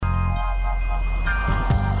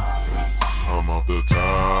off the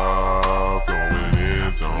top, going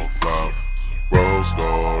in, don't flop. Rose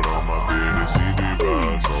gold on my bitty CD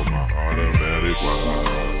vibes, on my automatic ride.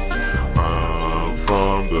 I'm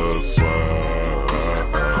from the swag.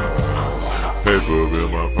 Paper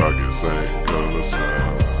in my pocket, same color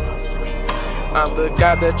slide. I'm the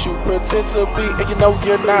guy that you pretend to be, and you know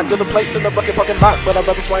you're not. Dealing plates in the bucket parking lot, but I'd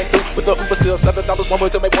rather swing through with the Uber. Still $7 one way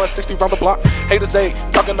to make 160 round the block. Haters, they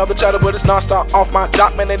talking all the chatter, but it's non-stop. Off my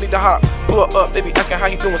jock, man, they need to hop. Pull up, they be asking how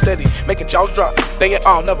he doing steady, making jaws drop. They ain't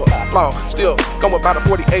all never flaw. Still going by the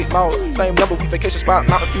 48 laws. Same number, we vacation spot,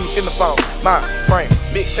 Mountain Views in the fall. My frame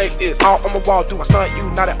mixtape is all on my wall. Do I stunt you?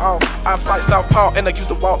 Not at all. I fight southpaw and I use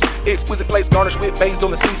the walk. Exquisite place garnished with basil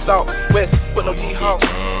and sea salt. West with no yeehaw.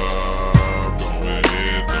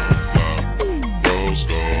 Rose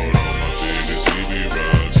gold on my bitty CD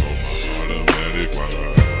vibes, on my automatic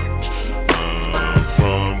ride. I'm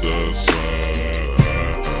from the sides.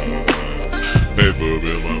 Paper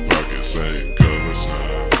in my pocket, same color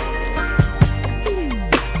sign.